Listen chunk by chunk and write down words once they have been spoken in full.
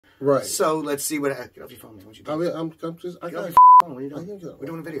Right. So let's see what. Get off your phone, man. What you doing? I mean, I'm just. I Get off got. your phone. What are you doing? We're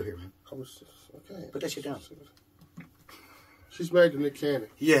doing a video here, man. I was okay. Put that shit down. She's married to _𝐂𝐂𝐂𝐂𝐓𝐈𝐎𝐍𝐒.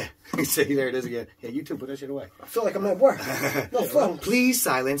 Yeah. He said there it is again. Yeah, you too. Put that shit away. I feel like I'm at work. No phone. Please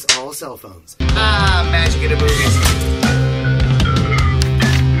silence all cell phones. Ah, magic of the movies.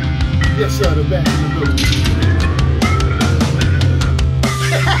 Yes, sir. The back in the movie.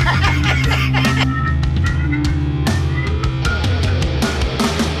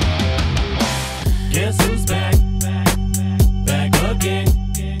 Guess who's back? Back again.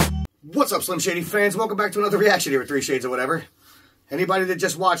 What's up, Slim Shady fans? Welcome back to another reaction here at 3 Shades of Whatever. Anybody that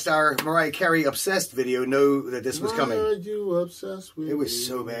just watched our Mariah Carey Obsessed video know that this was coming. Why are you obsessed with It was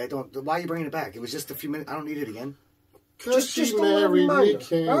so bad. Why are you bringing it back? It was just a few minutes. I don't need it again. Because she just a little married reminder.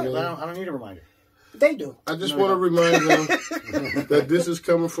 _𝐂𝐂𝐂𝐓𝐈𝐎𝐍𝐒. I don't need a reminder. They do. I just want to remind them that this is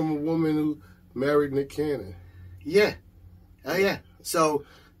coming from a woman who married _𝐂𝐂𝐂𝐂𝐓𝐿. Yeah. Oh, yeah. So,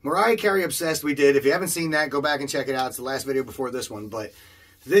 Mariah Carey Obsessed we did. If you haven't seen that, go back and check it out. It's the last video before this one. But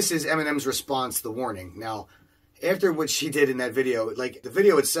this is EMININ's response to The Warning. Now, after what she did in that video, like, the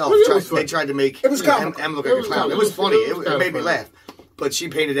video itself, they tried to make it was comical. M look like a clown. It was funny. It made me funny. laugh. But she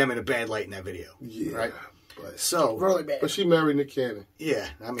painted them in a bad light in that video. Yeah. Right? But, So, Really bad. but she married _𝐂𝐂𝐂𝐂𝐓𝐿. yeah.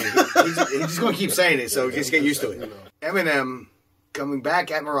 I mean, he's just going to keep saying it, so just get used to it. EMININ coming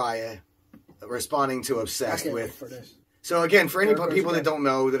back at Mariah, responding to I Obsessed can't wait with... for this. So again, for any There goes people that again. don't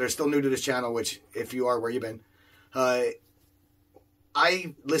know, that are still new to this channel, which if you are, where you been, I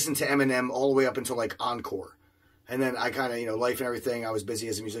listened to EMININ all the way up until like Encore. And then I kind of, life and everything, I was busy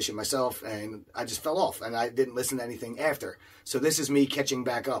as a musician myself, and I just fell off, and I didn't listen to anything after. So this is me catching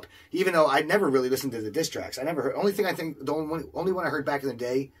back up. Even though I never really listened to the diss tracks. I never heard, the only one I heard back in the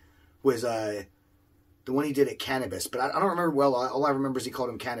day was the one he did at Cannabis. But I don't remember well, all I remember is he called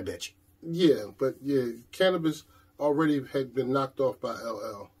him Cannabitch. Yeah, but yeah, Cannabis already had been knocked off by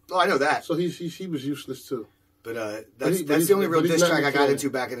LL. Oh, I know that. So he was useless too. But that's the only real diss track I got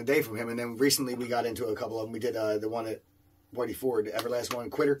into back in the day from him. And then recently we got into a couple of them. We did the one at Whitey Ford, the Everlast one,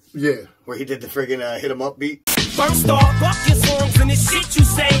 Quitter. Yeah. Where he did the friggin' hit 'em up beat. First off, fuck your songs and this shit you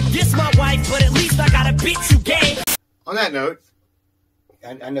say. This my wife, but at least I got a bitch you gay. On that note,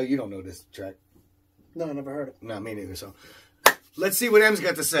 I know you don't know this track. No, I never heard it. No, me neither. So let's see what M's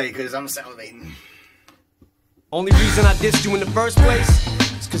got to say, because I'm salivating. Only reason I dissed you in the first place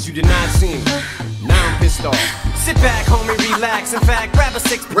is because you did not see me. Now I'm pissed off. Sit back, homie, relax. In fact, grab a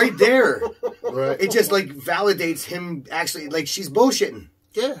six. Right there. Right. It just, like, validates him actually, like, she's bullshitting.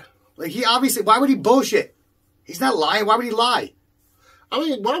 Yeah. Like, he obviously, why would he bullshit? He's not lying. Why would he lie? I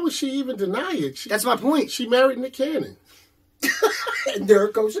mean, why would she even deny it? That's my point. She married _𝐂𝐂𝐂𝐂𝐓𝐿. And there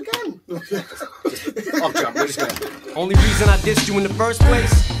it goes again. Off jump. We're just gonna... Only reason I dissed you in the first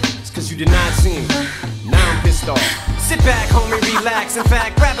place is because you did not see me. Now I'm pissed off. Sit back, homie, relax. In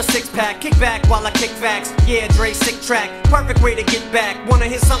fact, grab a six-pack, kick back while I kick facts. Yeah, Dre, sick track, perfect way to get back. Wanna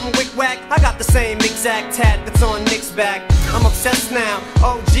hear something wick-whack? I got the same exact tat that's on Nick's back. I'm obsessed now.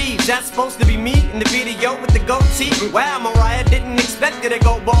 Oh, geez, that's supposed to be me in the video with the goatee. Wow, Mariah didn't expect it to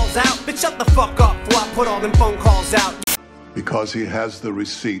go balls out. Bitch, shut the fuck up before I put all them phone calls out. Because he has the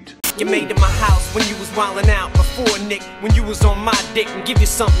receipt. You made it my house when you was wildin' out. Before, Nick, when you was on my dick and give you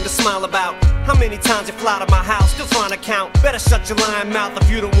something to smile about. How many times you fly to my house, still trying to count. Better shut your lying mouth if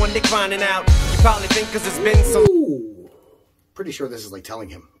you the one they grinding out. You probably think cause it's been so... Ooh. Pretty sure this is like telling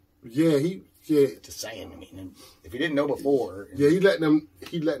him. Yeah, Just saying, I mean, if you didn't know before... Yeah, he letting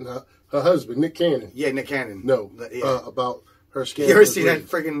her husband, _𝐂𝐂𝐂𝐂𝐂𝐂. Yeah, Nick Cannon. No, Yeah. about her scandal. You ever see that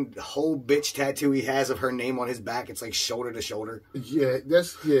friggin' whole bitch tattoo he has of her name on his back? It's like shoulder to shoulder. Yeah,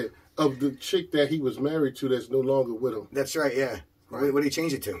 of the chick that he was married to that's no longer with him. That's right, yeah. Right. What did he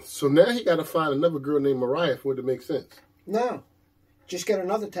change it to? So now he got to find another girl named Mariah for it to make sense. No. Just get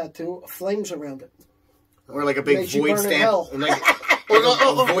another tattoo of flames around it. Or like a big Makes you void burn in stamp. hell. Like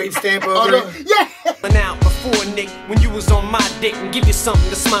a void stamp over it. Yeah! Out before, Nick, when you was on my dick and give you something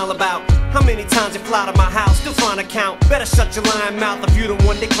to smile about. How many times you fly to my house, still trying to count. Better shut your lying mouth if you the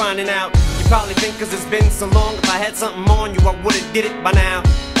one they grinding out. You probably think cause it's been so long, if I had something on you, I would've did it by now.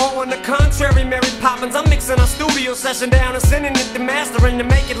 Oh, on the contrary, Mary Poppins, I'm mixing our studio session down and sending it to mastering to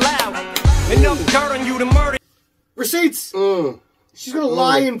make it loud. Enough dirt on you to murder. Receipts! She's gonna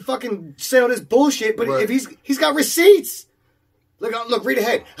lie and fucking say all this bullshit, but if he's got receipts! Look, read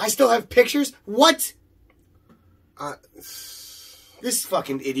ahead. I still have pictures? What? This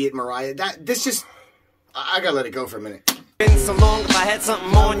fucking idiot, Mariah. I gotta let it go for a minute. Been so long, if I had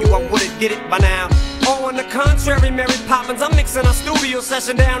something on you, I would've did it by now. Oh, on the contrary, Mary Poppins, I'm mixing our studio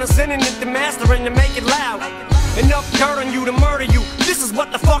session down and sending it to mastering to make it loud. Enough dirt on you to murder you. This is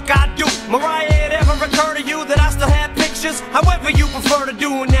what the fuck I do. Mariah, it ever occur to you that I still have pictures? pictures, however you prefer to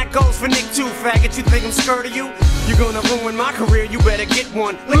do, and that goes for Nick too, faggot. You think I'm scared of you? You're gonna ruin my career, you better get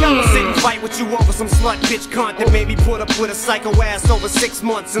one. Like I'ma sit and fight with you over some slut bitch cunt that made me put up with a psycho ass over 6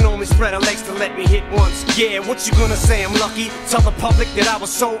 months and only spread her legs to let me hit once. Yeah, what you gonna say, I'm lucky? Tell the public that I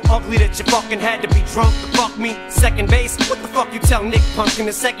was so ugly that you fucking had to be drunk to fuck me. Second base, what the fuck you tell Nick Punk? In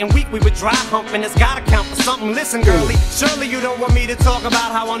the second week we were dry humping, it's gotta count for something. Listen girlie, surely you don't want me to talk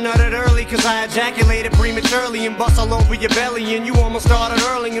about how I nutted early, cause I ejaculated prematurely and bust all over your belly, and you almost started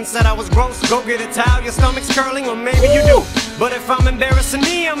early and said I was gross. Go get a towel, your stomach's curling, or maybe you do. But if I'm embarrassing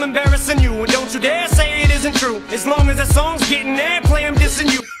me, I'm embarrassing you, and don't you dare say it isn't true. As long as that song's getting airplay, I'm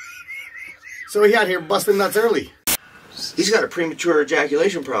dissing you. So he out here busting nuts early. He's got a premature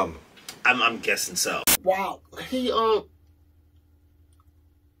ejaculation problem. I'm guessing so. Wow. He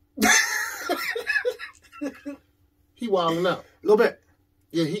he wilding out A little bit.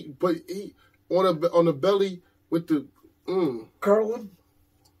 Yeah, he on the belly with the Curling.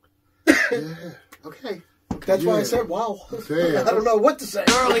 Yeah. Okay. That's why I said wow. Damn. I don't know what to say.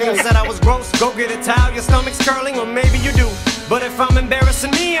 Curling and said I was gross. Go get a towel, your stomach's curling, or maybe you do. But if I'm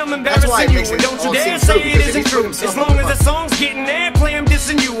embarrassing me, I'm embarrassing you, and don't you dare say it isn't true. As long as the song's getting airplay, I'm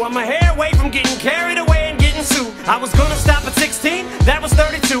dissing you. I'm a hair away from getting carried away and getting sued. I was gonna stop at 16, that was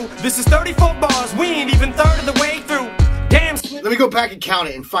 32. This is 34 bars, we ain't even third of the way through. Damn. Let me go back and count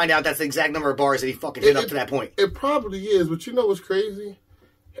it and find out that's the exact number of bars that he fucking hit up to that point. It probably is, but you know what's crazy?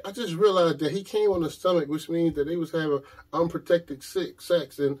 I just realized that he came on the stomach, which means that they was having unprotected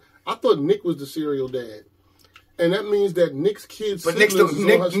sex, and I thought Nick was the serial dad, and that means that Nick's kids' siblings is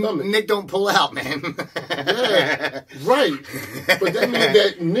on her stomach. Nick don't pull out, man. Yeah, right. But that means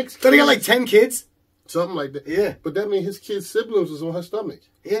that Nick's kids... Don't he got like 10 kids? Something like that. Yeah. But that means his kids' siblings was on her stomach.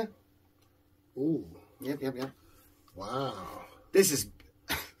 Yeah. Ooh. Yep. Wow. This is...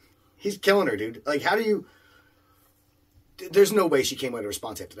 He's killing her, dude. Like, how do you... There's no way she came with a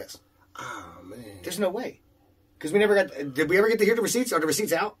response after this. Oh, man. There's no way. Because we never got... Did we ever get to hear the receipts? Are the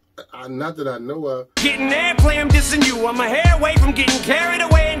receipts out? Not that I know of. Getting airplay, I'm dissing you. I'm a hair away from getting carried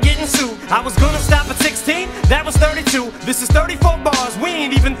away and getting sued. I was gonna stop at 16, that was 32. This is 34 bars, we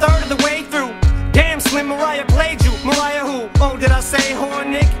ain't even third of the way through. Damn, Slim, Mariah played you. Mariah who? Oh, did I say whore,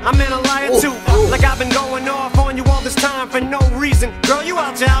 Nick? I meant a liar too. Like I've been going off on you all this time for no reason. Girl, you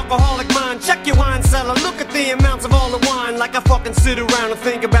out your alcoholic mind. Check your wine cellar, look at the amounts of all the wine. Like I fucking sit around and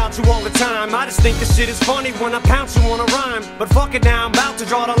think about you all the time. I just think this shit is funny when I pounce you on a rhyme. But fuck it now, I'm about to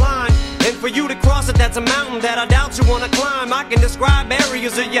draw the line. And for you to cross it, that's a mountain that I doubt you wanna climb. I can describe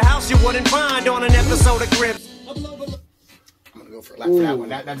areas of your house you wouldn't find on an episode of Cribs. I'm gonna go for a lap for that one.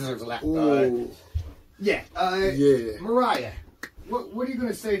 That deserves a lap. Yeah. Mariah, what are you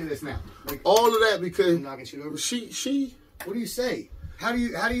gonna say to this now? Like, all of that because I'm knocking shit over. She. What do you say? How do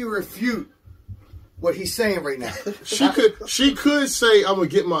you refute what he's saying right now? She could say I'm gonna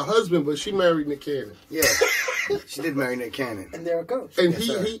get my husband, but she married Nick Cannon. Yeah, she did marry Nick Cannon, and there it goes. And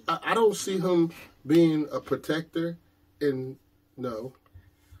I don't see him being a protector. And no,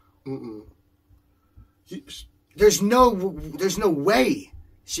 there's no way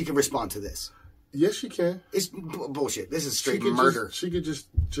she can respond to this. Yes, she can. It's bullshit. This is straight murder. She could just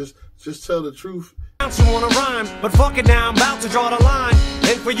tell the truth. You wanna rhyme, but fuck it now, I'm about to draw the line.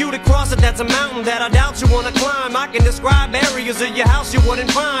 And for you to cross it, that's a mountain that I doubt you wanna climb. I can describe areas of your house you wouldn't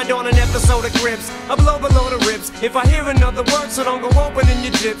find on an episode of Cribs. I blow below the ribs. If I hear another word, so don't go opening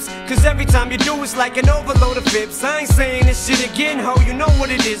your jips. Cause every time you do, it's like an overload of fibs. I ain't saying this shit again, ho, you know what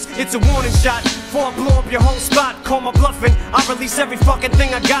it is. It's a warning shot, before I blow up your whole spot. Call my bluffing, I release every fucking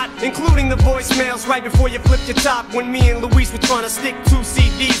thing I got, including the voicemails right before you flip your top. When me and Luis were trying to stick 2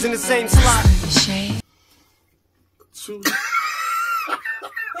 CDs in the same slot.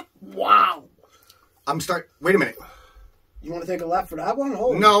 Wow. Wait a minute. You want to take a lap for that one?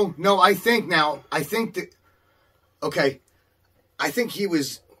 Hold on. No, I think that... Okay. I think he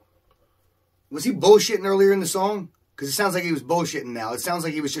was... Was he bullshitting earlier in the song? Because it sounds like he was bullshitting now. It sounds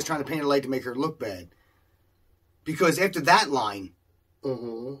like he was just trying to paint a light to make her look bad. Because after that line...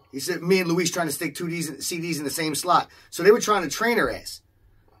 He said, me and Luis trying to stick 2 CDs in the same slot. So they were trying to train her ass.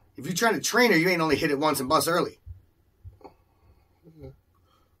 If you're trying to train her, you ain't only hit it once and bust early.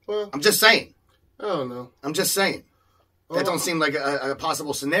 Well, I'm just saying. I don't know. I'm just saying. That don't seem like a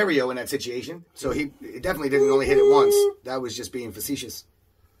possible scenario in that situation. So he definitely didn't only hit it once. That was just being facetious.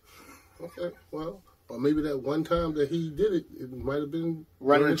 Okay, well, or maybe that one time that he did it, it might have been...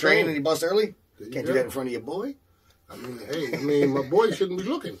 Running a train and he bust early? Can't do go. that in front of your boy? I mean, my boy shouldn't be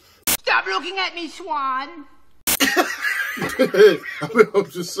looking. Stop looking at me, Swan. I'm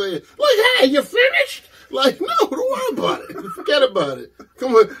just saying, like, hey, you finished? Like, no, don't worry about it. Forget about it.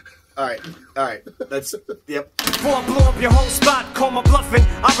 Come on. All right. Let's. Yep. Before I blow up your whole spot, call my bluffing.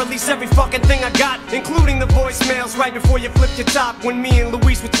 I release every fucking thing I got, including the voicemails right before you flip your top. When me and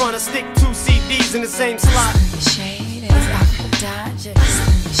Luis were trying to stick 2 CDs in the same slot.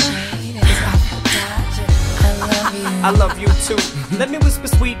 I love you too. Let me whisper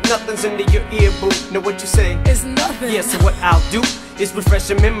sweet nothings into your ear, boo. Know what you say? It's nothing. Yeah, so what I'll do is refresh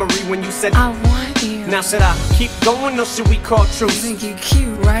your memory when you said I want you. Now should I keep going or should we call truce? You think you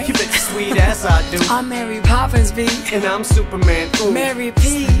cute, right? You bet you sweet as I do. I'm Mary Poppins, B. And I'm Superman, ooh. Mary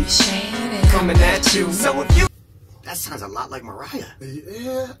P. Coming at you. So if you... That sounds a lot like Mariah.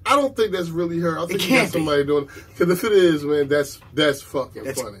 Yeah, I don't think that's really her. I think you got somebody doing. Because if it is, man, that's fucking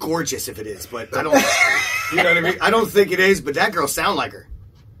That's funny. gorgeous if it is, but I don't. You know what I mean? I don't think it is, but that girl sound like her.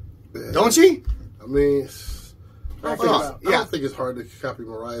 Yeah. Don't she? I mean, I don't think it's hard to copy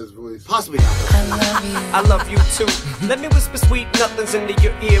Mariah's voice. Possibly not. I love you too. Let me whisper sweet nothings into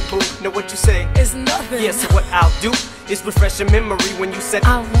your ear, boo. Know what you say? It's nothing. Yeah, so what I'll do is refresh your memory when you said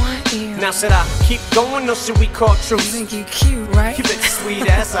I want you. Now should I keep going or should we call truce? You think you cute, right? You bet you sweet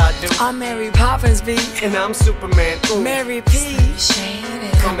as I do. I'm Mary Poppins, B. And I'm Superman, ooh. Mary P.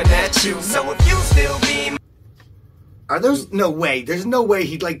 Coming at you. So if you still be... Are those no way? There's no way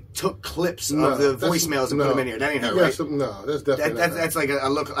he like took clips of the voicemails and put them in here. That ain't her, right? No, that's definitely that's like a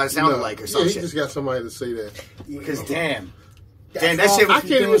look. I sounded like or some shit. He just got somebody to say that. Because damn, that shit. I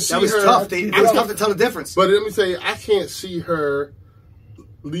can't even see her. That was tough. It was tough to tell the difference. But let me tell you, I can't see her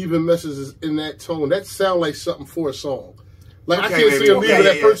leaving messages in that tone. That sound like something for a song. Like I can't see her leaving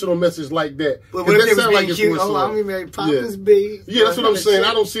that personal message like that. But what if it was being cute? Oh, I'm Mary Poppins, B. Yeah, that's what I'm saying.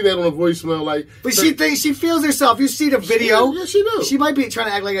 I don't see that on a voicemail. Like, but she thinks she feels herself. You see the video? Yeah, she does. She might be trying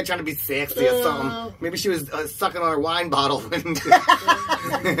to act like I'm trying to be sexy or something. Maybe she was sucking on her wine bottle. You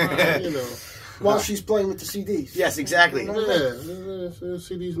know, while she's playing with the CDs. Yes, exactly. Yeah,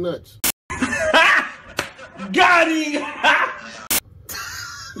 see these nuts. Got him!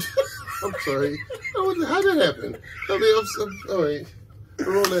 I'm sorry. How did that happen? I mean, I'm all right.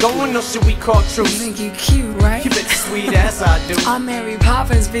 Going or should we call truce? You think you cute, right? You bet you sweet as I do. I'm Mary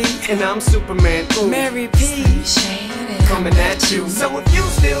Poppins, B. And I'm Superman, ooh. Mary P. Coming at you. So if you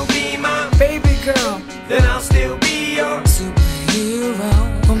still be my baby girl, then I'll still be your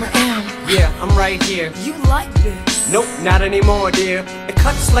superhero. Where I am. Yeah, I'm right here. You like this? Nope, not anymore, dear. It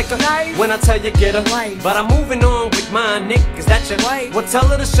cuts like a knife when I tell you get a wife. But I'm moving on with my Nick, is that your wife? Well, tell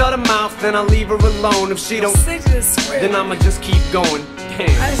her to shut her mouth, then I'll leave her alone. If she don't, then I'ma just keep going.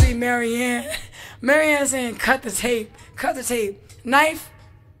 Damn. I see Marianne. Marianne saying, cut the tape. Cut the tape. Knife.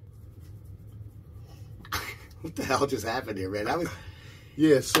 What the hell just happened here, man? That was...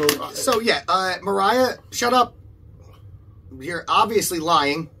 Yeah, Mariah, shut up. You're obviously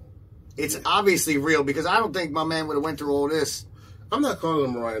lying. It's obviously real because I don't think my man would have went through all this. I'm not calling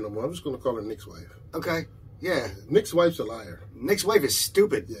her Mariah no more. I'm just going to call her Nick's wife. Okay. Yeah. Nick's wife's a liar. Nick's wife is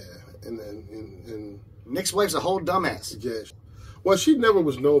stupid. Yeah. And Nick's wife's a whole dumbass. Yeah. Well, she never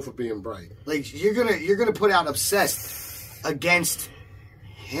was known for being bright. Like you're gonna put out Obsessed against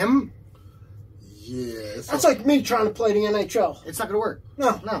him? Yeah. That's like me trying to play the NHL. It's not gonna work.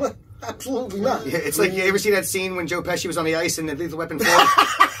 No. Absolutely not. Yeah, it's like, you ever see that scene when Joe Pesci was on the ice in the Lethal Weapon 4?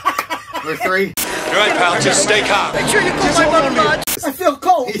 Or 3? You're right, pal. Just stay calm. Make sure you put my butt on. I feel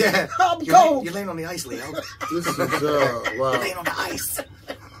cold. Yeah. I'm cold. You're laying on the ice, Leo. This is, wow. You're laying on the ice.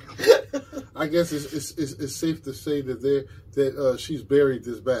 I guess it's safe to say that she's buried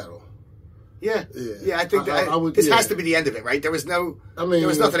this battle. Yeah. I think this has to be the end of it, right? There was no. I mean, there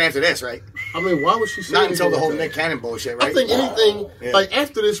was nothing after this, right? I mean, why would she say not until the whole Nick Cannon bullshit, right? I think anything like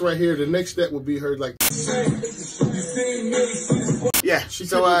after this right here, the next step would be her like. Yeah.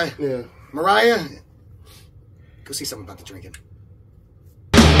 So, Mariah, go see something about the drinking.